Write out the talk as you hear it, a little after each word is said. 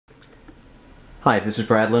Hi, this is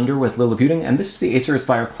Brad Linder with Liliputing, and this is the Acer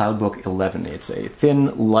Aspire Cloudbook 11. It's a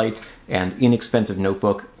thin, light, and inexpensive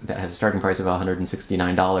notebook that has a starting price of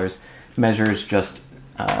 $169, measures just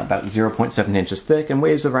about 0.7 inches thick, and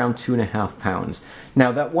weighs around 2.5 pounds.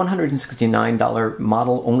 Now, that $169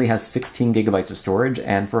 model only has 16 gigabytes of storage,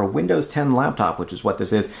 and for a Windows 10 laptop, which is what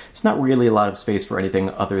this is, it's not really a lot of space for anything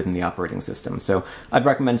other than the operating system. So I'd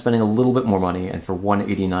recommend spending a little bit more money, and for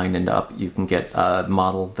 $189 and up, you can get a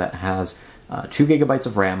model that has 2 gigabytes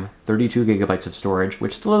of RAM, 32 gigabytes of storage,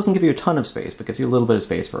 which still doesn't give you a ton of space, but gives you a little bit of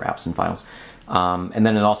space for apps and files. And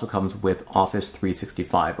then it also comes with Office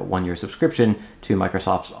 365, a one-year subscription to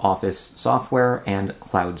Microsoft's Office software and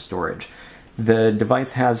cloud storage. The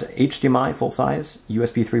device has HDMI full-size,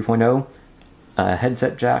 USB 3.0, a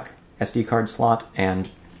headset jack, SD card slot, and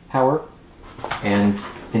power. And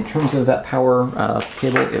in terms of that power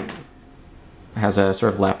cable, it has a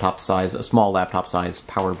sort of laptop-size, a small laptop-size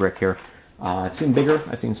power brick here. I've seen bigger,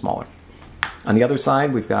 I've seen smaller. On the other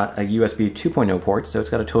side, we've got a USB 2.0 port, so it's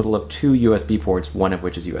got a total of 2 USB ports, one of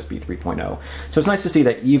which is USB 3.0. So it's nice to see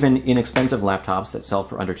that even inexpensive laptops that sell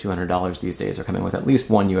for under $200 these days are coming with at least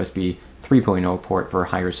one USB 3.0 port for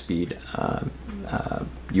higher speed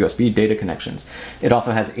USB data connections. It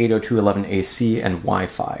also has 802.11ac and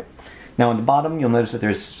Wi-Fi. Now on the bottom, you'll notice that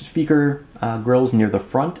there's speaker grills near the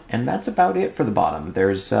front, and that's about it for the bottom.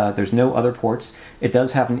 There's no other ports. It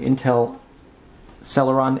does have an Intel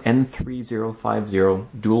Celeron N3050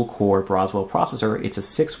 dual-core Braswell processor. It's a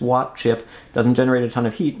 6-watt chip, doesn't generate a ton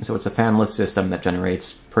of heat, so it's a fanless system that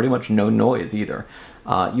generates pretty much no noise either.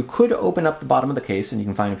 You could open up the bottom of the case, and you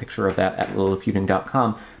can find a picture of that at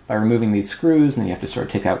liliputing.com, by removing these screws, and then you have to sort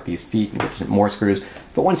of take out these feet and get more screws.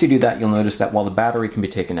 But once you do that, you'll notice that while the battery can be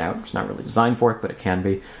taken out, it's not really designed for it, but it can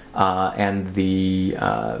be, and the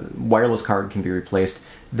wireless card can be replaced,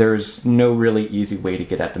 there's no really easy way to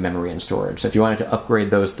get at the memory and storage. So if you wanted to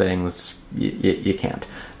upgrade those things, you can't.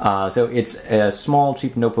 So it's a small,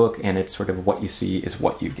 cheap notebook, and it's sort of what you see is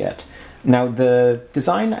what you get. Now the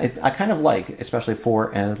design I kind of like, especially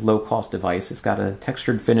for a low-cost device. It's got a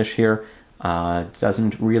textured finish here.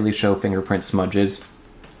 Doesn't really show fingerprint smudges.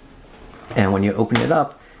 And when you open it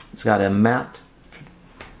up, it's got a matte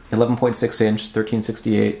 11.6 inch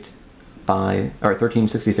 1366 by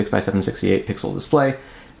 768 pixel display.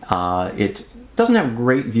 It doesn't have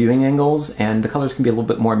great viewing angles, and the colors can be a little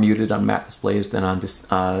bit more muted on matte displays than on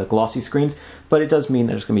glossy screens, but it does mean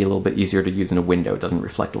that it's going to be a little bit easier to use in a window. It doesn't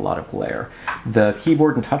reflect a lot of glare. The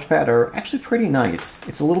keyboard and touchpad are actually pretty nice.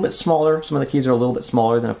 It's a little bit smaller. Some of the keys are a little bit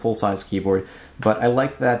smaller than a full-size keyboard, but I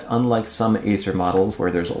like that unlike some Acer models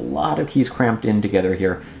where there's a lot of keys cramped in together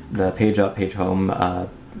here, the page up, page home,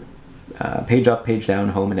 page up, page down,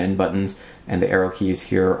 home and end buttons, and the arrow keys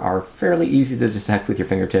here are fairly easy to detect with your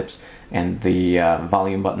fingertips, and the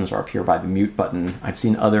volume buttons are up here by the mute button. I've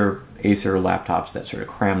seen other Acer laptops that sort of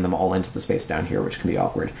cram them all into the space down here, which can be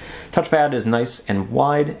awkward. Touchpad is nice and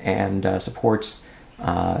wide and supports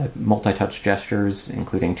multi-touch gestures,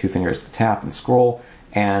 including 2 fingers to tap and scroll.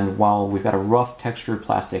 And while we've got a rough textured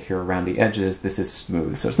plastic here around the edges, this is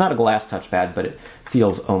smooth. So it's not a glass touchpad, but it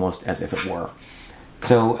feels almost as if it were.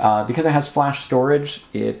 So because it has flash storage,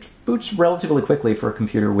 it boots relatively quickly for a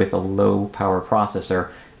computer with a low power processor,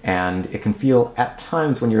 and it can feel at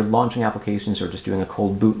times when you're launching applications or just doing a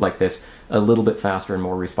cold boot like this a little bit faster and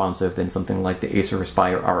more responsive than something like the Acer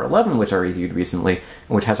Aspire R11, which I reviewed recently,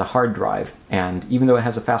 and which has a hard drive, and even though it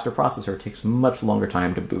has a faster processor, it takes much longer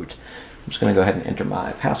time to boot. I'm just going to go ahead and enter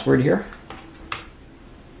my password here.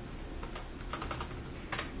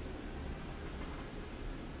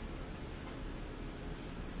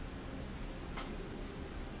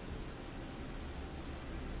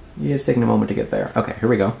 It's taking a moment to get there. Okay, here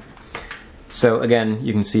we go. So again,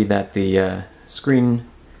 you can see that the screen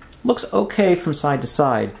looks okay from side to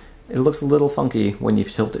side. It looks a little funky when you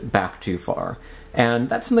tilt it back too far. And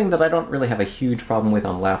that's something that I don't really have a huge problem with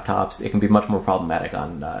on laptops. It can be much more problematic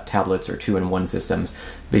on tablets or 2-in-1 systems,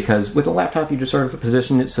 because with a laptop you just sort of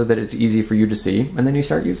position it so that it's easy for you to see, and then you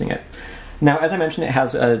start using it. Now, as I mentioned, it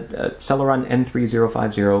has a Celeron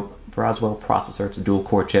N3050 Braswell processor. It's a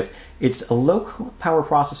dual-core chip. It's a low-power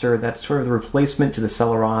processor that's sort of the replacement to the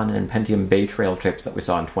Celeron and Pentium Bay Trail chips that we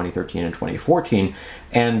saw in 2013 and 2014.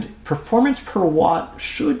 And performance per watt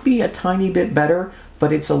should be a tiny bit better,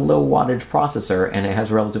 but it's a low-wattage processor, and it has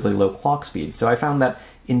relatively low clock speed. So I found that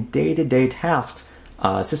in day-to-day tasks,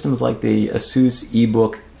 systems like the Asus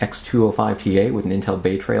eBook X205TA with an Intel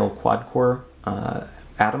Bay Trail quad-core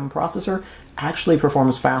Atom processor actually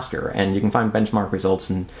performs faster, and you can find benchmark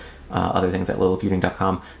results and other things at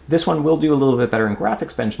Liliputing.com. This one will do a little bit better in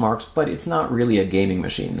graphics benchmarks, but it's not really a gaming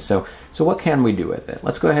machine. So what can we do with it?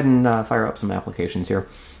 Let's go ahead and fire up some applications here.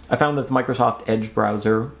 I found that the Microsoft Edge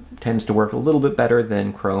browser tends to work a little bit better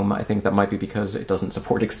than Chrome. I think that might be because it doesn't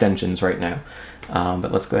support extensions right now.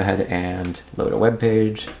 But let's go ahead and load a web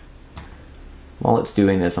page. While it's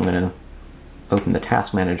doing this, I'm going to open the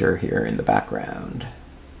task manager here in the background.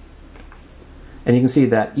 And you can see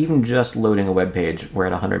that even just loading a web page, we're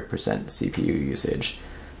at 100% CPU usage.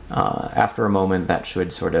 After a moment, that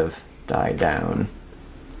should sort of die down.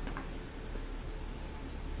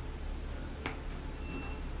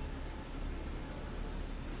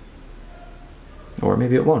 Or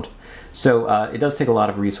maybe it won't. So it does take a lot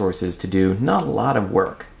of resources to do not a lot of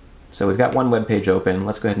work. So we've got one web page open.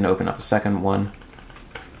 Let's go ahead and open up a second one.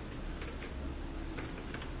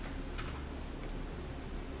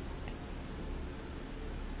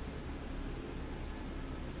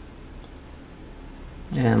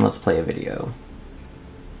 And let's play a video.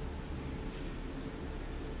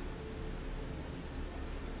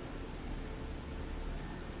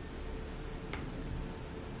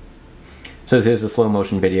 So this is a slow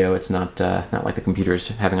motion video. It's not like the computer's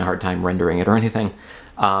having a hard time rendering it or anything.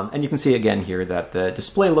 And you can see again here that the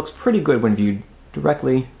display looks pretty good when viewed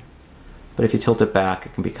directly, but if you tilt it back,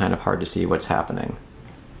 it can be kind of hard to see what's happening.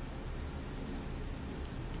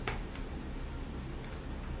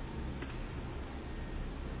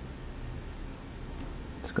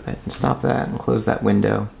 Let's go ahead and stop that and close that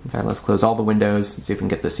window. In fact, let's close all the windows and see if we can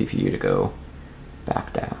get the CPU to go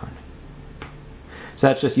back down. So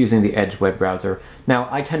that's just using the Edge web browser. Now,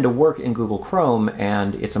 I tend to work in Google Chrome,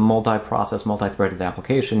 and it's a multi-process, multi-threaded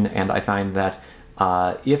application, and I find that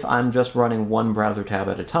if I'm just running one browser tab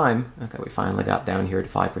at a time, okay, we finally got down here to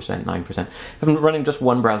 5%, 9%. If I'm running just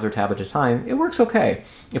one browser tab at a time, it works okay.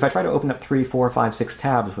 If I try to open up 3, 4, 5, 6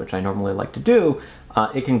 tabs, which I normally like to do,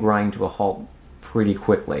 it can grind to a halt pretty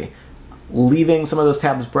quickly. Leaving some of those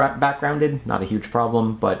tabs backgrounded, not a huge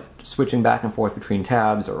problem, but switching back and forth between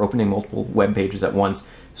tabs or opening multiple web pages at once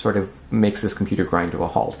sort of makes this computer grind to a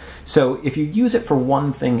halt. So if you use it for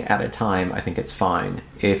one thing at a time, I think it's fine.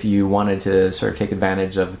 If you wanted to sort of take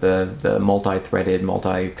advantage of the multi-threaded,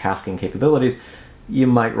 multitasking capabilities, you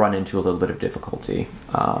might run into a little bit of difficulty.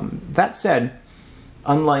 That said,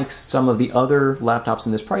 unlike some of the other laptops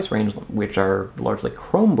in this price range, which are largely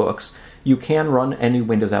Chromebooks, you can run any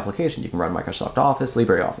Windows application. You can run Microsoft Office,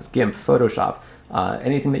 LibreOffice, GIMP, Photoshop,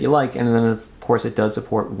 anything that you like, and then of course it does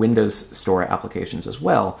support Windows Store applications as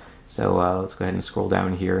well. So let's go ahead and scroll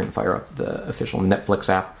down here and fire up the official Netflix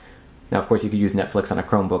app. Now of course you could use Netflix on a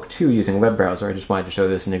Chromebook too using a web browser. I just wanted to show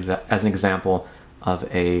this as an example of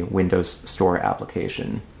a Windows Store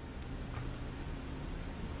application.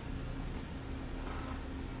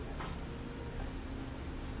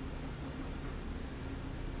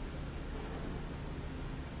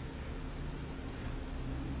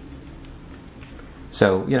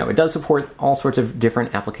 So, you know, it does support all sorts of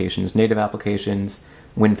different applications, native applications,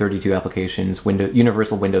 Win32 applications,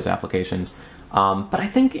 universal Windows applications. But I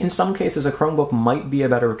think in some cases a Chromebook might be a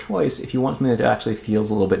better choice if you want something that actually feels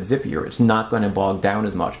a little bit zippier. It's not going to bog down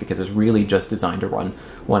as much because it's really just designed to run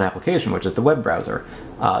one application, which is the web browser.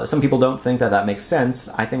 Some people don't think that that makes sense.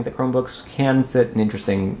 I think that Chromebooks can fit an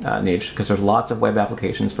interesting niche because there's lots of web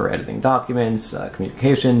applications for editing documents,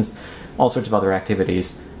 communications, all sorts of other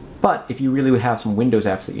activities. But if you really have some Windows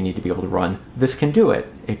apps that you need to be able to run, this can do it.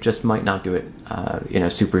 It just might not do it in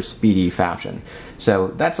a super speedy fashion. So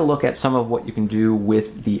that's a look at some of what you can do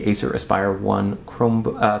with the Acer Aspire One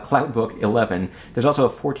Cloudbook 11. There's also a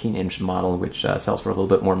 14-inch model, which sells for a little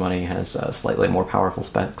bit more money, has slightly more powerful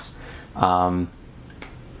specs. You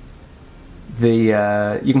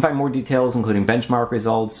can find more details, including benchmark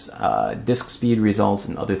results, disk speed results,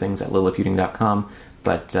 and other things at Liliputing.com.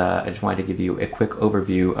 But I just wanted to give you a quick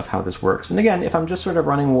overview of how this works. And again, if I'm just sort of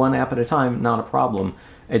running one app at a time, not a problem.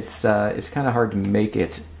 It's kind of hard to make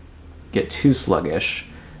it get too sluggish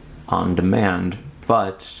on demand,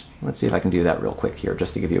 but let's see if I can do that real quick here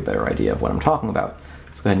just to give you a better idea of what I'm talking about.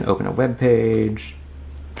 Let's go ahead and open a web page.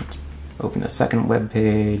 Let's open a second web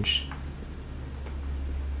page.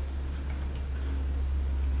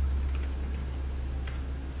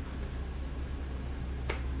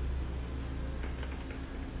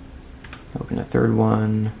 Open a third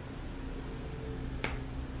one,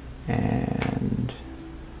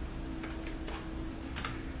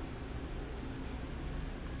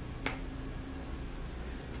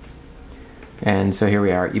 and so here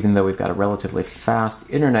we are. Even though we've got a relatively fast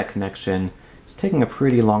internet connection, it's taking a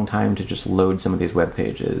pretty long time to just load some of these web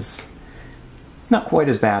pages. It's not quite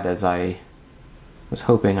as bad as I was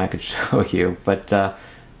hoping I could show you, but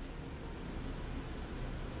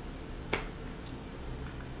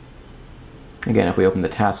Again, if we open the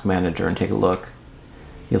task manager and take a look,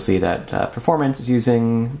 you'll see that performance is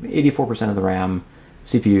using 84% of the RAM,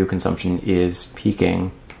 CPU consumption is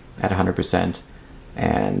peaking at 100%,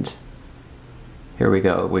 and here we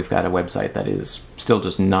go. We've got a website that is still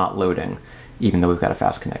just not loading, even though we've got a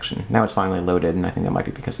fast connection. Now it's finally loaded, and I think that might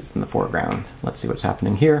be because it's in the foreground. Let's see what's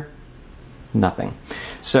happening here. Nothing.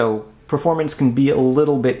 So performance can be a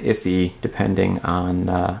little bit iffy depending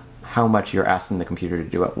on how much you're asking the computer to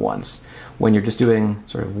do at once. When you're just doing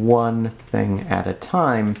sort of one thing at a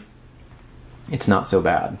time, it's not so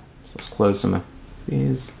bad. So let's close some of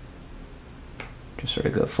these. Just sort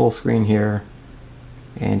of go full screen here,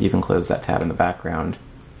 and even close that tab in the background.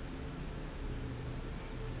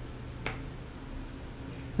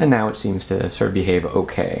 And now it seems to sort of behave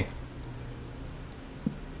okay.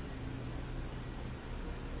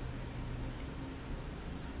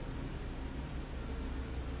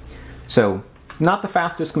 So, not the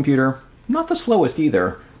fastest computer, not the slowest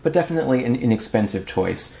either, but definitely an inexpensive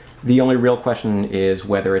choice. The only real question is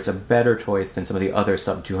whether it's a better choice than some of the other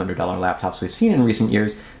sub-$200 laptops we've seen in recent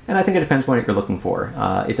years, and I think it depends on what you're looking for.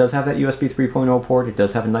 It does have that USB 3.0 port, it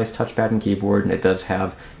does have a nice touchpad and keyboard, and it does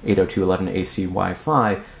have 802.11ac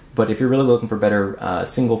Wi-Fi, but if you're really looking for better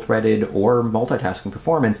single-threaded or multitasking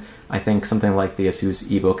performance, I think something like the Asus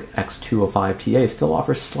eBook X205 TA still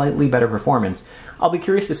offers slightly better performance. I'll be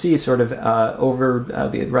curious to see sort of over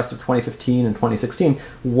the rest of 2015 and 2016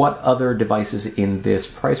 what other devices in this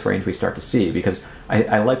price range we start to see, because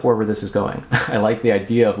I like wherever this is going. I like the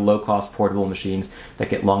idea of low-cost portable machines that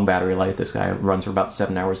get long battery life. This guy runs for about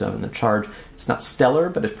 7 hours on the charge. It's not stellar,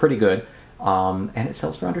 but it's pretty good. And it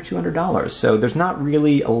sells for under $200. So there's not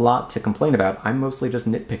really a lot to complain about. I'm mostly just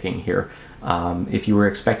nitpicking here. If you were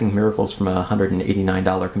expecting miracles from a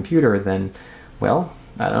 $189 computer, then, well,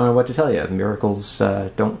 I don't know what to tell you. The miracles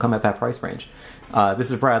don't come at that price range.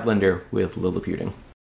 This is Brad Linder with Liliputing.